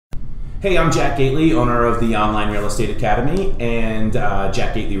Hey, I'm Jack Gately, owner of the Online Real Estate Academy and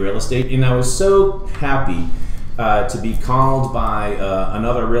Jack Gately Real Estate. And I was so happy to be called by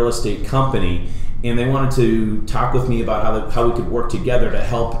another real estate company, and they wanted to talk with me about how we could work together to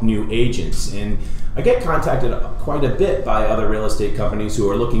help new agents. And I get contacted quite a bit by other real estate companies who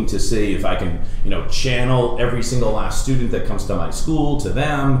are looking to see if I can, channel every single last student that comes to my school to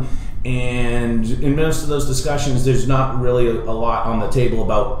them. And in most of those discussions, there's not really a lot on the table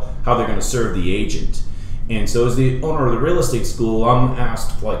about how they're going to serve the agent. And so as the owner of the real estate school, I'm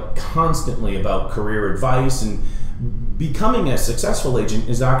asked constantly about career advice, and becoming a successful agent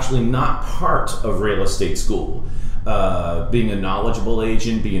is actually not part of real estate school. Being a knowledgeable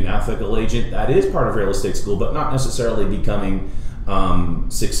agent, being an ethical agent, that is part of real estate school, but not necessarily becoming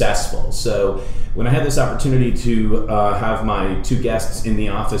successful. So when I had this opportunity to have my two guests in the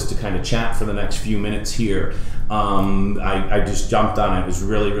office to kind of chat for the next few minutes here, I just jumped on it. I was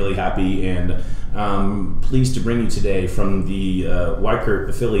really, really happy, and pleased to bring you today from the Weichert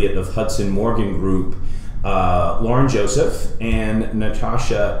affiliate of Hudson Morgan Group, Lauren Joseph and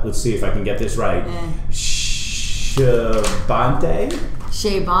Natasha, let's see if I can get this right,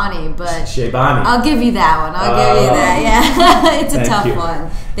 Shaybani, but Shaybani. I'll give you that one. I'll give you that. Yeah, it's a tough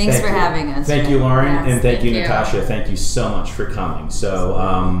one. Thanks for having us. Thank you, Lauren, and thank you, Natasha. Thank you so much for coming.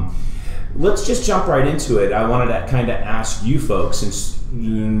 So let's just jump right into it. I wanted to kind of ask you folks, since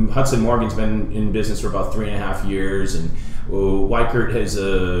Hudson Morgan's been in business for about 3.5 years, and Weichert has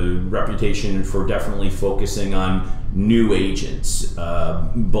a reputation for definitely focusing on new agents,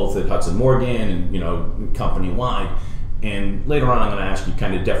 both at Hudson Morgan and company-wide. And later on, I'm going to ask you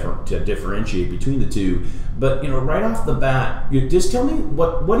kind of to differentiate between the two. But right off the bat, just tell me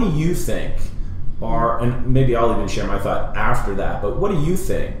what do you think are, and maybe I'll even share my thought after that. But what do you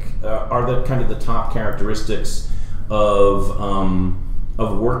think are the kind of the top characteristics of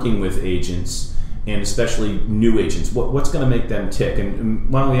working with agents, and especially new agents? What's going to make them tick? And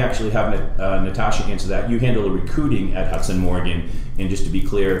why don't we actually have Natasha answer that? You handle the recruiting at Hudson Morgan, and just to be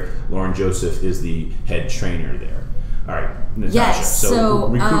clear, Lauren Joseph is the head trainer there. All right, Natasha. Yes, so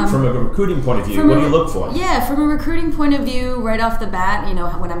from a recruiting point of view, what do you look for? Yeah, from a recruiting point of view, right off the bat,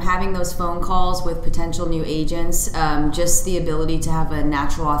 when I'm having those phone calls with potential new agents, just the ability to have a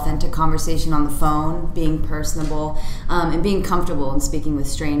natural, authentic conversation on the phone, being personable, and being comfortable in speaking with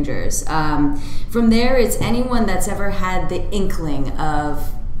strangers. From there, it's anyone that's ever had the inkling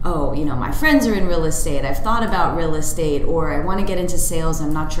of, my friends are in real estate, I've thought about real estate, or I want to get into sales,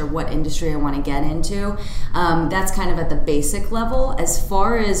 I'm not sure what industry I want to get into. That's kind of at the basic level. As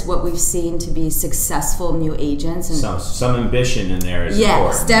far as what we've seen to be successful new agents. And some ambition in there is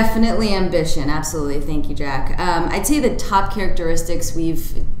yes, important. Definitely ambition, absolutely. Thank you, Jack. I'd say the top characteristics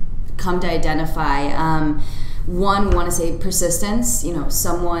we've come to identify, one, we want to say persistence,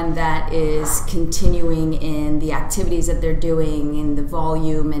 someone that is continuing in the activities that they're doing, in the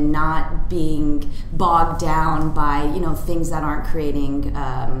volume, and not being bogged down by, things that aren't creating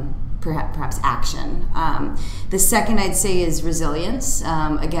perhaps action. The second I'd say is resilience,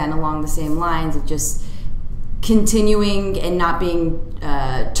 again, along the same lines of just continuing and not being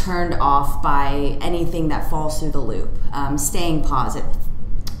turned off by anything that falls through the loop, staying positive.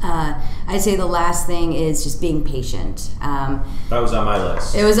 I'd say the last thing is just being patient. That was on my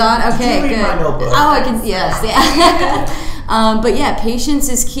list. It was on? Okay, Did you read good. my notebook? Oh, I can, yes. Yeah. But yeah, patience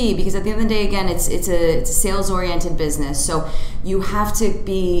is key, because at the end of the day, again, it's a sales-oriented business. So you have to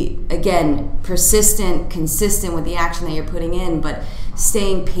be, again, persistent, consistent with the action that you're putting in, but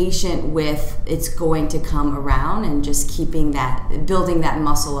staying patient with it's going to come around, and just keeping that, building that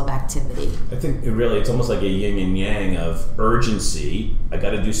muscle of activity. I think it's almost like a yin and yang of urgency. I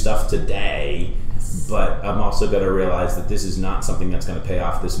got to do stuff today, but I'm also got to realize that this is not something that's going to pay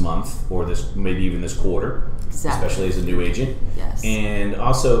off this month, or maybe even this quarter. Exactly. Especially as a new agent. Yes. And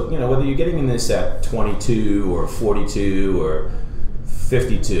also, whether you're getting in this at 22 or 42 or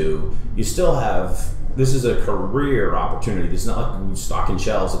 52, you still have, this is a career opportunity. This is not like stocking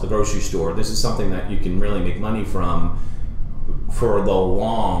shelves at the grocery store. This is something that you can really make money from for the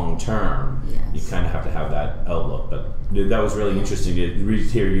long term. Yes. You kind of have to have that outlook. But that was really interesting to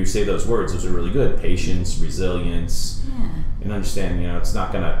hear you say those words. Those are really good. Patience, resilience, and understand, it's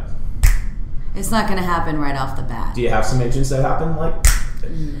not going to happen right off the bat. Do you have some agents that happen like?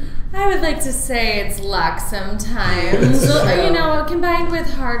 I would like to say it's luck sometimes, combined with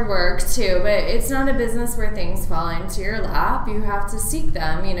hard work too, but it's not a business where things fall into your lap. You have to seek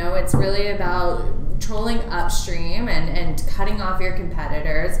them. It's really about trolling upstream and cutting off your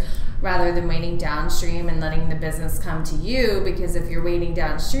competitors, rather than waiting downstream and letting the business come to you, because if you're waiting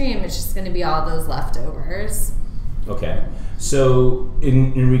downstream, it's just going to be all those leftovers. Okay. So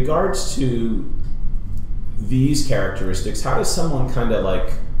in regards to these characteristics, how does someone kind of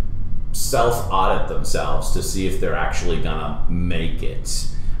like self-audit themselves to see if they're actually gonna make it?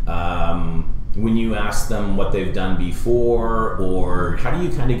 When you ask them what they've done before, or how do you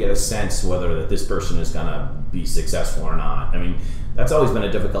kind of get a sense whether that this person is gonna be successful or not? I mean, that's always been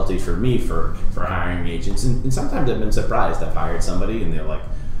a difficulty for me for hiring agents, and sometimes I've been surprised. I've hired somebody and they're like,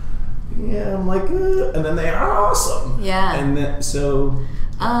 yeah, I'm like, and then they are awesome. Yeah. And then, so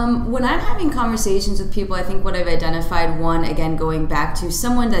when I'm having conversations with people, I think what I've identified, one, again, going back to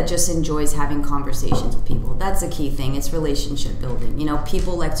someone that just enjoys having conversations with people. That's a key thing. It's relationship building. You know,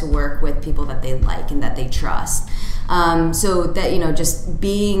 people like to work with people that they like and that they trust. So that, you know, just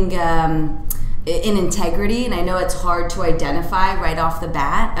being in integrity, and I know it's hard to identify right off the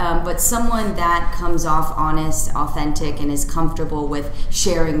bat, but someone that comes off honest, authentic, and is comfortable with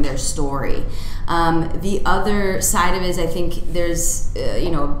sharing their story. The other side of it is, I think there's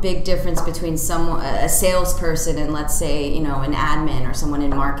a big difference between a salesperson and, let's say, an admin or someone in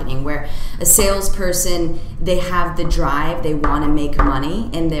marketing, where a salesperson, they have the drive, they want to make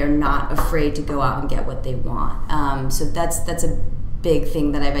money, and they're not afraid to go out and get what they want. So that's a big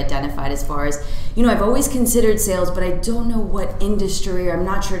thing that I've identified as far as, I've always considered sales, but I don't know what industry, or I'm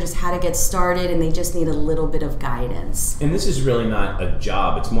not sure just how to get started, and they just need a little bit of guidance. And this is really not a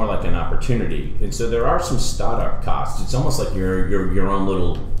job, it's more like an opportunity. And so there are some startup costs. It's almost like your own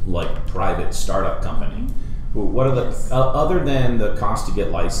little like private startup company. What are the, other than the cost to get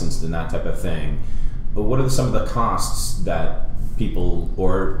licensed and that type of thing, what are some of the costs that people,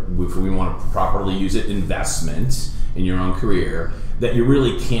 or if we want to properly use it, investment in your own career, that you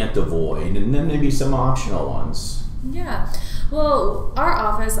really can't avoid, and then maybe some optional ones? Yeah. Well, our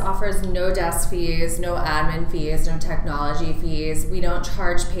office offers no desk fees, no admin fees, no technology fees. We don't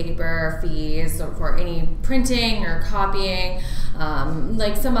charge paper fees for any printing or copying,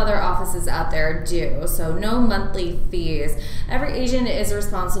 like some other offices out there do. So no monthly fees. Every agent is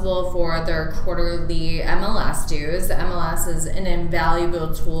responsible for their quarterly MLS dues. The MLS is an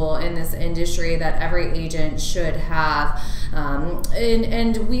invaluable tool in this industry that every agent should have.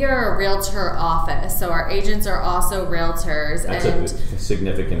 And we are a realtor office, so our agents are also realtors. That's and a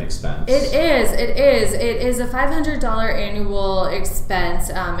significant expense. It is a $500 annual expense.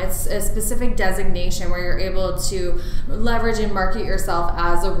 It's a specific designation where you're able to leverage and market yourself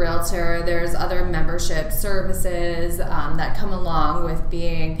as a realtor. There's other membership services that come along with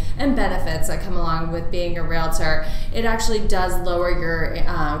being, and benefits that come along with being a realtor. It actually does lower your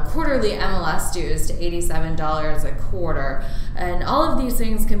quarterly MLS dues to $87 a quarter. And all of these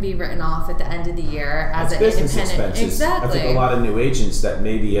things can be written off at the end of the year as an independent. Expenses. Exactly. I think a lot of new agents that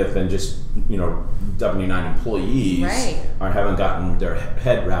maybe have been just, W-9 employees, right, haven't gotten their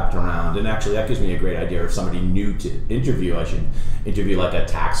head wrapped around. And actually, that gives me a great idea. If somebody new to interview, I should interview like a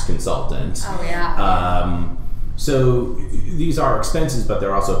tax consultant. Oh yeah. So these are expenses, but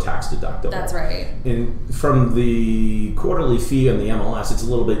they're also tax deductible. That's right. And from the quarterly fee on the MLS, it's a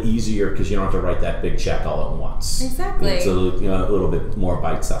little bit easier because you don't have to write that big check all at once. Exactly. It's a little bit more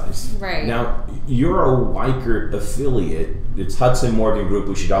bite-sized. Right. Now, you're a Weichert affiliate. It's Hudson Morgan Group.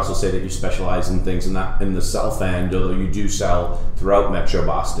 We should also say that you specialize in things in the South End, although you do sell throughout Metro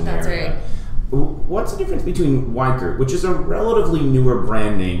Boston area. That's right. What's the difference between Weichert, which is a relatively newer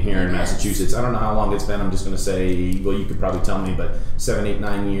brand name here in Massachusetts? I don't know how long it's been. I'm just going to say, well, you could probably tell me, but 7, 8,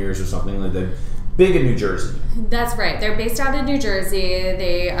 9 years or something like that. Big in New Jersey. That's right. They're based out of New Jersey.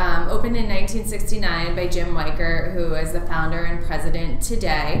 They opened in 1969 by Jim Weichert, who is the founder and president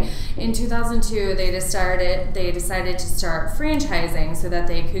today. In 2002, they decided to start franchising so that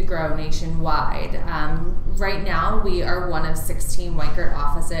they could grow nationwide. Right now, we are one of 16 Weichert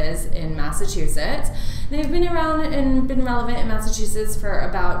offices in Massachusetts. They've been around and been relevant in Massachusetts for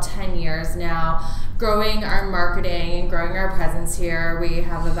about 10 years now, growing our marketing and growing our presence here. We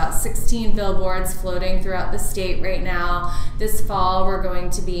have about 16 billboards floating throughout the state right now. This fall, we're going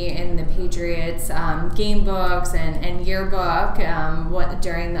to be in the Patriots game books and yearbook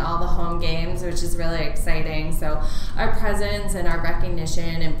during all the home games, which is really exciting. So our presence and our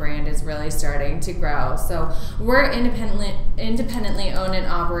recognition and brand is really starting to grow. So we're independently owned and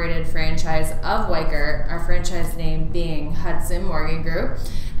operated franchise of Weichert, our franchise name being Hudson Morgan Group.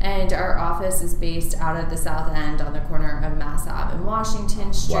 And our office is based out of the South End on the corner of Mass Ave and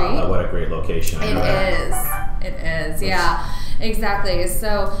Washington Street. Wow, what a great location. It is, yeah, exactly.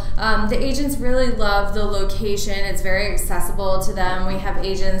 So the agents really love the location. It's very accessible to them. We have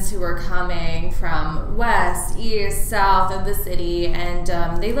agents who are coming from west, east, south of the city, and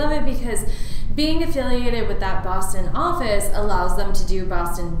they love it because being affiliated with that Boston office allows them to do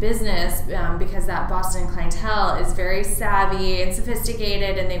Boston business because that Boston clientele is very savvy and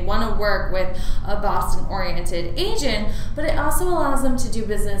sophisticated, and they want to work with a Boston-oriented agent, but it also allows them to do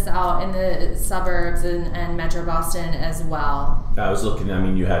business out in the suburbs and Metro Boston as well. I was looking. I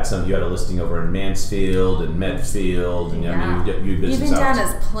mean, you had a listing over in Mansfield and Medfield, and I mean, you business even out down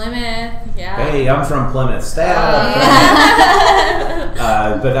as Plymouth. Yeah. Hey, I'm from Plymouth. Stay out of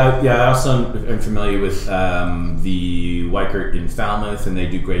Plymouth. But I also am familiar with the Weichert in Falmouth, and they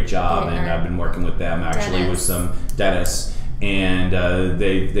do a great job. And I've been working with them actually with some dentists. And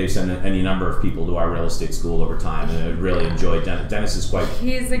they've sent any number of people to our real estate school over time, and I really enjoyed Dennis. Dennis is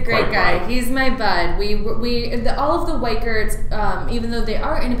He's a great guy. Bright. He's my bud. All of the Weicherts, even though they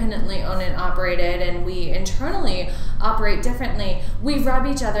are independently owned and operated, and we internally operate differently, we rub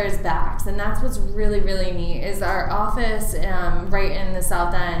each other's backs, and that's what's really, really neat. Is our office right in the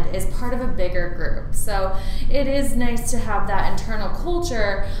South End is part of a bigger group, so it is nice to have that internal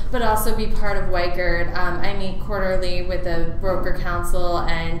culture, but also be part of Weichert. I meet quarterly with a broker council,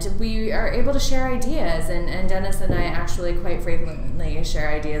 and we are able to share ideas, and Dennis and I actually quite frequently share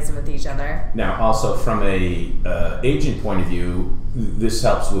ideas with each other. Now, also from a agent point of view, this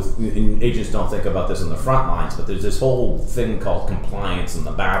helps with, and agents don't think about this in the front lines, but there's this whole thing called compliance in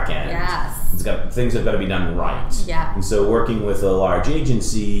the back end. Yes. Things have got to be done right. Yeah. And so working with a large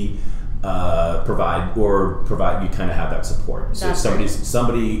agency provide you kind of have that support. So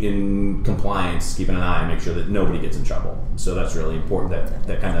somebody in compliance keeping an eye and make sure that nobody gets in trouble. So that's really important,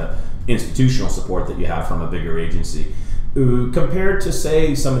 that kind of institutional support that you have from a bigger agency. Compared to,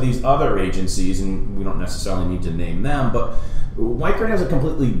 say, some of these other agencies, and we don't necessarily need to name them, but Weichert has a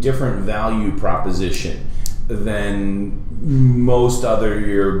completely different value proposition than most other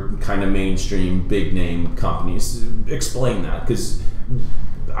your kind of mainstream big name companies. Explain that, because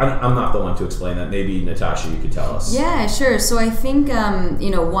I'm not the one to explain that. Maybe Natasha, you could tell us. Yeah, sure. So I think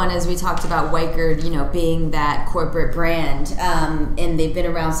one, as we talked about Weichert, being that corporate brand, and they've been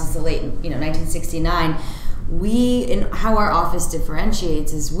around since the late 1969. How our office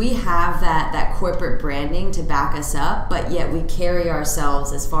differentiates is we have that corporate branding to back us up, but yet we carry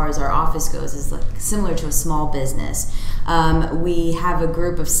ourselves, as far as our office goes, as similar to a small business. We have a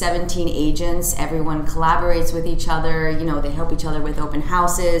group of 17 agents. Everyone collaborates with each other. They help each other with open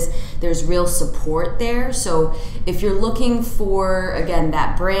houses. There's real support there. So if you're looking for, again,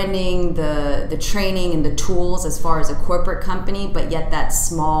 that branding, the training, and the tools as far as a corporate company, but yet that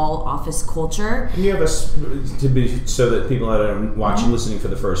small office culture. And you have so that people that are watching, listening for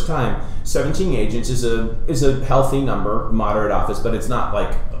the first time, 17 agents is a healthy number, moderate office, but it's not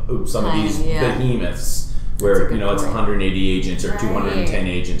like some of these behemoths where it's 180 agents or 210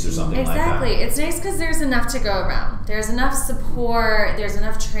 agents or something like that. Exactly. It's nice because there's enough to go around. There's enough support, there's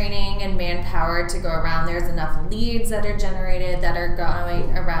enough training and manpower to go around. There's enough leads that are generated that are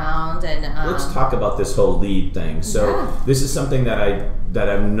going around. And let's talk about this whole lead thing. So this is something that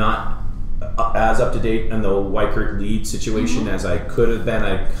I'm not as up to date on the Weichert lead situation as I could have been.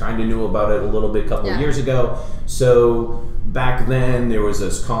 I kind of knew about it a little bit a couple of years ago. So back then there was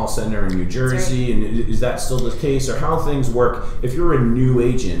this call center in New Jersey, and is that still the case, or how things work? If you're a new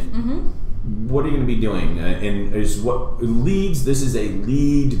agent, what are you going to be doing? And this is a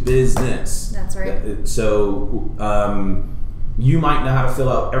lead business. That's right. So you might know how to fill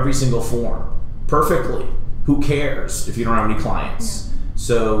out every single form perfectly. Who cares if you don't have any clients? Yeah.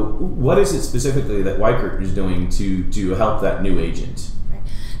 So what is it specifically that Weichert is doing to help that new agent?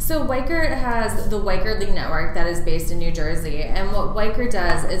 So Weichert has the Weichert Lead Network that is based in New Jersey, and what Weichert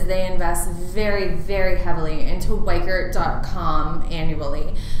does is they invest very, very heavily into Weichert.com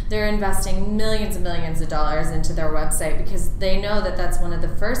annually. They're investing millions and millions of dollars into their website because they know that that's one of the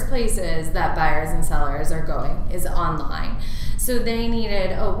first places that buyers and sellers are going, is online. So they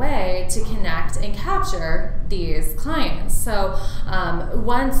needed a way to connect and capture these clients. So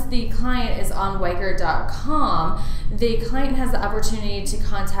once the client is on Weichert.com, the client has the opportunity to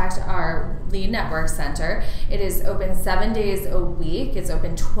contact our Lead Network Center. It is open 7 days a week. It's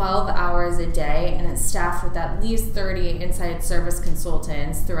open 12 hours a day, and it's staffed with at least 30 inside service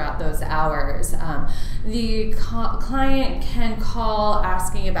consultants throughout those hours. The client can call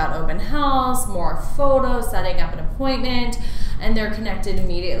asking about open house, more photos, setting up an appointment, and they're connected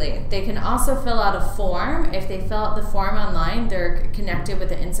immediately. They can also fill out a form. If they fill out the form online, they're connected with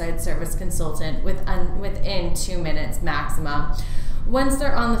the inside service consultant within 2 minutes maximum. Once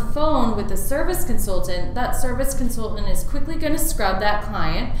they're on the phone with the service consultant, that service consultant is quickly going to scrub that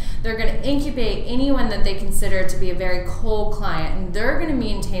client. They're going to incubate anyone that they consider to be a very cold client, and they're going to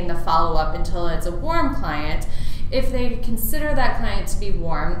maintain the follow-up until it's a warm client. If they consider that client to be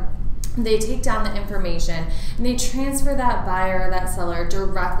warm, They take down the information and they transfer that buyer or that seller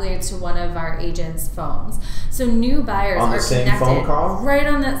directly to one of our agents' phones. So new buyers on the are same connected phone call? right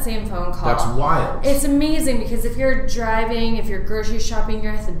on that same phone call. That's wild. It's amazing because if you're driving, if you're grocery shopping,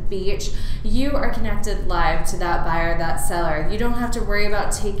 you're at the beach, you are connected live to that buyer, that seller. You don't have to worry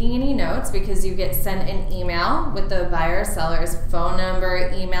about taking any notes because you get sent an email with the buyer seller's phone number,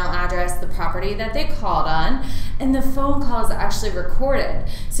 email address, the property that they called on, and the phone call is actually recorded.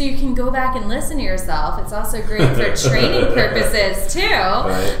 So you can go back and listen to yourself. It's also great for training purposes too.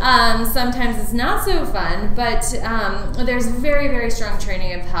 Right. Sometimes it's not so fun, but there's very, very strong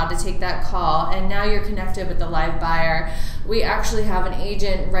training of how to take that call, and now you're connected with the live buyer. We actually have an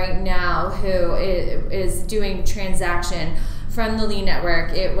agent right now who is doing transaction from the lead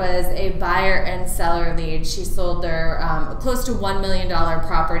network. It was a buyer and seller lead. She sold their close to $1 million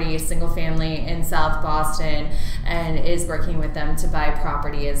property, single family in South Boston, and is working with them to buy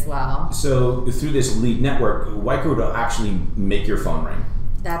property as well. So through this lead network, Weichert will actually make your phone ring.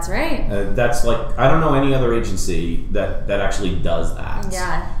 That's right. That's like, I don't know any other agency that actually does that.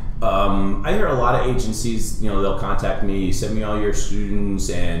 Yeah. I hear a lot of agencies, they'll contact me, send me all your students,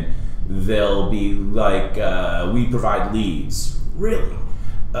 and they'll be like, we provide leads. Really?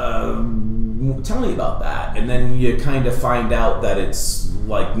 Tell me about that. And then you kind of find out that it's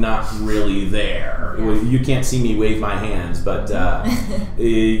like not really there. Yeah. You can't see me wave my hands, but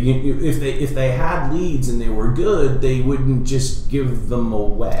if they had leads and they were good, they wouldn't just give them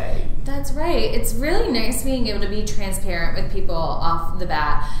away. That's right. It's really nice being able to be transparent with people off the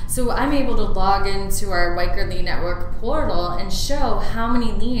bat. So I'm able to log into our Weichert Lead Network portal and show how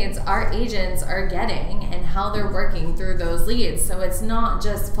many leads our agents are getting and how they're working through those leads. So it's not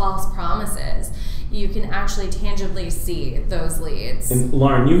just false promises. You can actually tangibly see those leads. And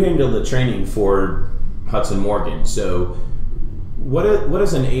Lauren, you handle the training for Hudson Morgan. So what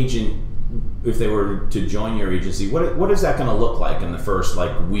is an agent, if they were to join your agency, what is that going to look like in the first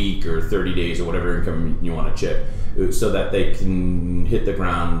week or 30 days or whatever income you want to chip, so that they can hit the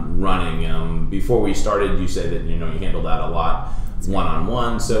ground running? Before we started, you said that you handle that a lot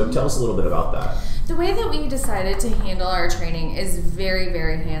one-on-one. So tell us a little bit about that. The way that we decided to handle our training is very,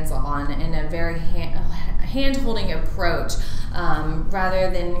 very hands-on and a very hand-holding approach,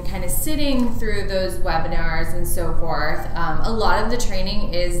 rather than kind of sitting through those webinars and so forth. A lot of the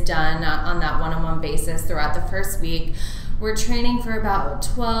training is done on that one-on-one basis throughout the first week. We're training for about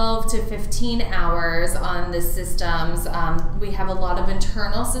 12 to 15 hours on the systems. We have a lot of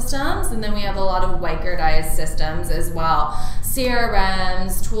internal systems, and then we have a lot of Weichertized systems as well.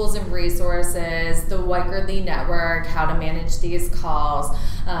 CRMs, tools and resources, the Weichert Lead Network, how to manage these calls.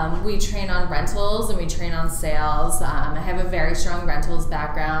 We train on rentals and we train on sales. I have a very strong rentals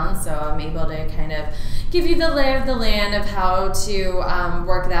background, so I'm able to kind of give you the lay of the land of how to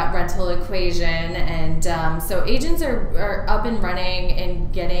work that rental equation. And so agents are up and running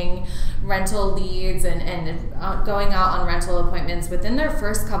and getting rental leads and going out on rental appointments within their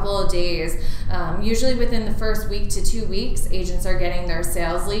first couple of days. Usually within the first week to 2 weeks, agents are getting their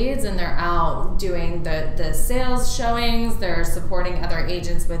sales leads and they're out doing the sales showings. They're supporting other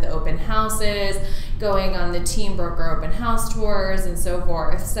agents with open houses, going on the team broker open house tours and so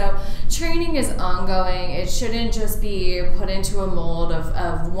forth. So training is ongoing. It shouldn't just be put into a mold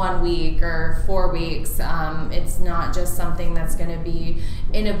of 1 week or 4 weeks. It's not just something that's going to be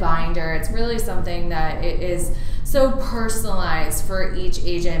in a binder. It's really something that it is so personalized for each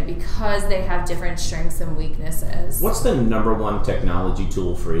agent because they have different strengths and weaknesses. What's the number one technology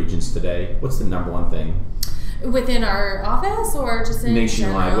tool for agents today? What's the number one thing? Within our office or just in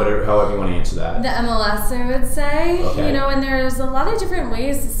nationwide, general? However you want to answer that. The MLS, I would say. Okay. And there's a lot of different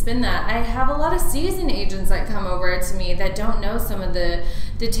ways to spin that. I have a lot of seasoned agents that come over to me that don't know some of the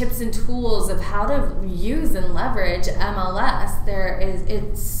tips and tools of how to use and leverage MLS.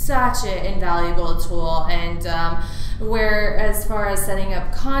 It's such an invaluable tool, and where as far as setting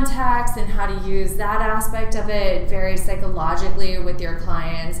up contacts and how to use that aspect of it very psychologically with your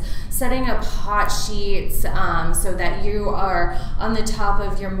clients, setting up hot sheets so that you are on the top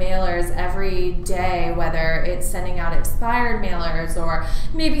of your mailers every day, whether it's sending out expired mailers or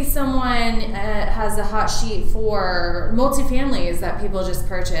maybe someone has a hot sheet for multifamilies that people just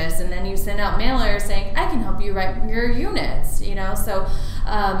purchased, and then you send out mailers saying, I can help you write your units, So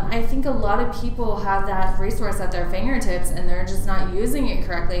I think a lot of people have that resource at their fingertips and they're just not using it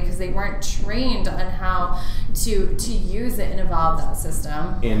correctly because they weren't trained on how to use it and evolve that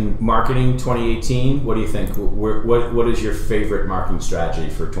system. In marketing 2018, what do you think? What is your favorite marketing strategy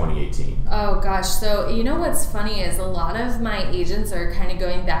for 2018? Oh gosh, so you know what's funny is a lot of my agents are kind of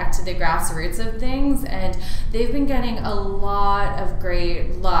going back to the grassroots of things, and they've been getting a lot of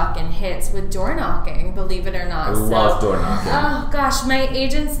great luck and hits with door knocking, believe it or not. I love door knocking. Oh gosh, my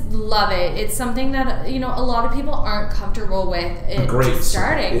agents love it. It's something that, you know, a lot of people aren't comfortable with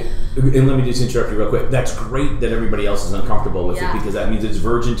starting. And let me just interrupt you real quick. That's great that everybody else is uncomfortable with it, because that means it's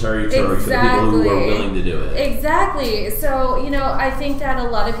virgin territory for the people who are willing to do it. Exactly. So, you know, I think that a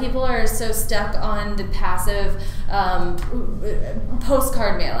lot of people are so stuck on the passive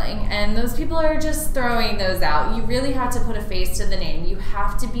postcard mailing, and those people are just throwing those out. You really have to put a face to the name. You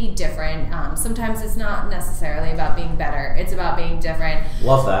have to be different. Sometimes it's not necessarily about being better. It's about being different.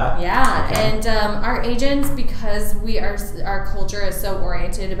 Love that. Yeah. Okay. And our agents, because our culture is so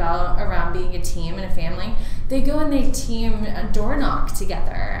oriented around being a team and a family, they go and they team door knock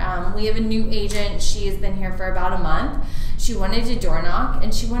together. We have a new agent. She has been here for about a month. She wanted to door knock,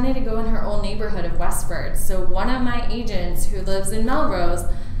 and she wanted to go in her old neighborhood of Westford. So one of my agents who lives in Melrose,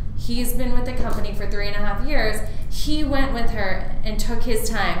 he's been with the company for 3.5 years. He went with her and took his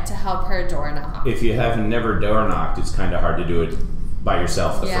time to help her door knock. If you have never door knocked, it's kind of hard to do it by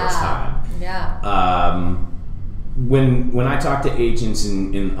yourself the first time. Yeah. When I talk to agents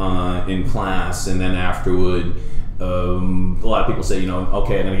in class, and then afterward, a lot of people say, you know,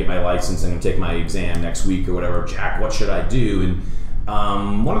 okay, I'm going to get my license, I'm going to take my exam next week or whatever. Jack, what should I do?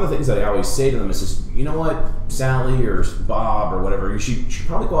 And one of the things that I always say to them is, you know what, Sally or Bob or whatever, you should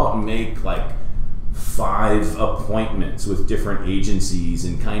probably go out and make like 5 appointments with different agencies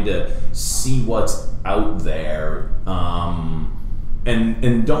and kind of see what's out there.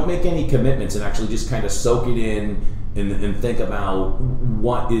 And don't make any commitments, and actually just kind of soak it in and think about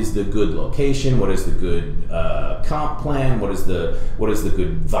what is the good location, what is the good comp plan, what is the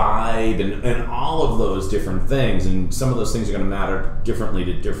good vibe, and all of those different things. And some of those things are going to matter differently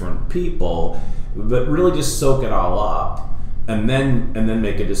to different people, but really just soak it all up and then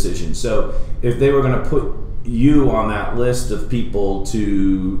make a decision. So if they were going to put you on that list of people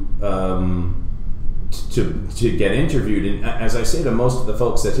to get interviewed, and as I say to most of the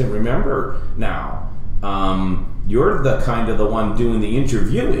folks that didn't remember now, you're the one doing the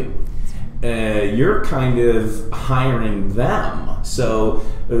interviewing. You're kind of hiring them. So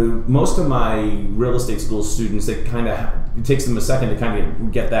most of my real estate school students, it takes them a second to kind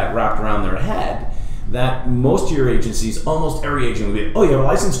of get that wrapped around their head, that most of your agencies, almost every agent will be, oh, you have a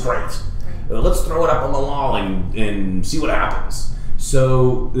license? Great. Let's throw it up on the wall and see what happens.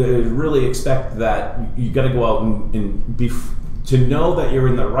 So really expect that you got to go out and to know that you're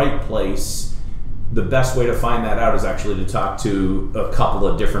in the right place. The best way to find that out is actually to talk to a couple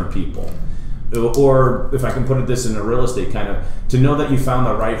of different people. Or if I can put this in a real estate kind of, to know that you found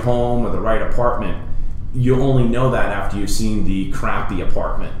the right home or the right apartment, you only know that after you've seen the crappy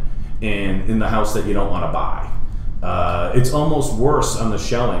apartment and in the house that you don't want to buy. It's almost worse on the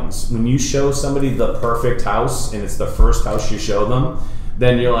showings. When you show somebody the perfect house and it's the first house you show them,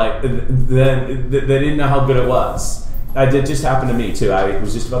 then you're like, then they didn't know how good it was. It just happened to me too. I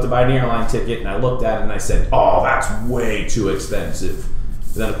was just about to buy an airline ticket and I looked at it and I said, oh, that's way too expensive.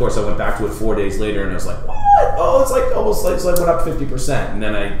 And then of course I went back to it 4 days later and I was like, what? Oh, it's like went up 50%, and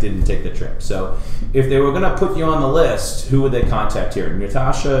then I didn't take the trip. So if they were going to put you on the list, who would they contact here?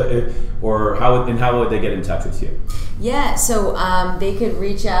 Natasha, or how would they get in touch with you? Yeah, so they could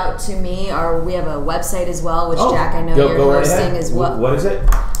reach out to me, or we have a website as well, which Jack, I know you're hosting as well. What is it?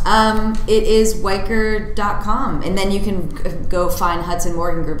 It is Weichert.com, and then you can go find Hudson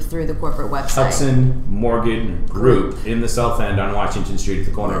Morgan Group through the corporate website. Hudson Morgan Group in the South End on Washington Street at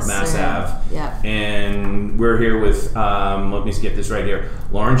the corner of Mass Ave. Yeah. And we're here with, let me get this right here,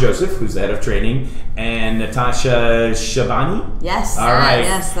 Lauren Joseph, who's the head of training, and Natasha Shabani. Yes. All right.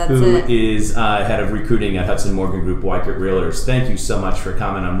 Yes, that's who it. is head of recruiting at Hudson Morgan Group, Weichert Realtors. Thank you so much for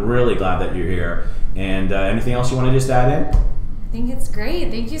coming. I'm really glad that you're here. And anything else you want to just add in? I think it's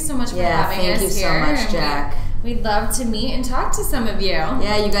great. Thank you so much for having us here. Thank you so much, Jack. We'd love to meet and talk to some of you.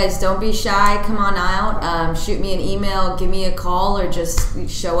 Yeah, you guys don't be shy. Come on out. Shoot me an email, give me a call, or just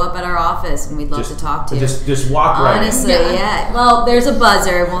show up at our office, and we'd love to talk to you. Just walk right in. Honestly, yeah. Well, there's a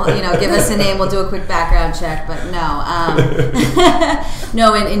buzzer. Well, give us a name. We'll do a quick background check. But no,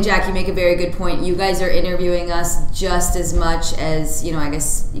 no. And Jack, you make a very good point. You guys are interviewing us just as much as I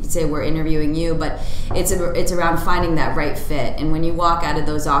guess you could say we're interviewing you. But it's around finding that right fit. And when you walk out of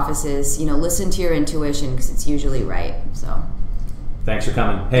those offices, listen to your intuition, because it's usually right. So Thanks for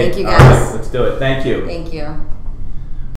coming. Hey, Thank you, all guys. right, let's do it. Thank you. Thank you.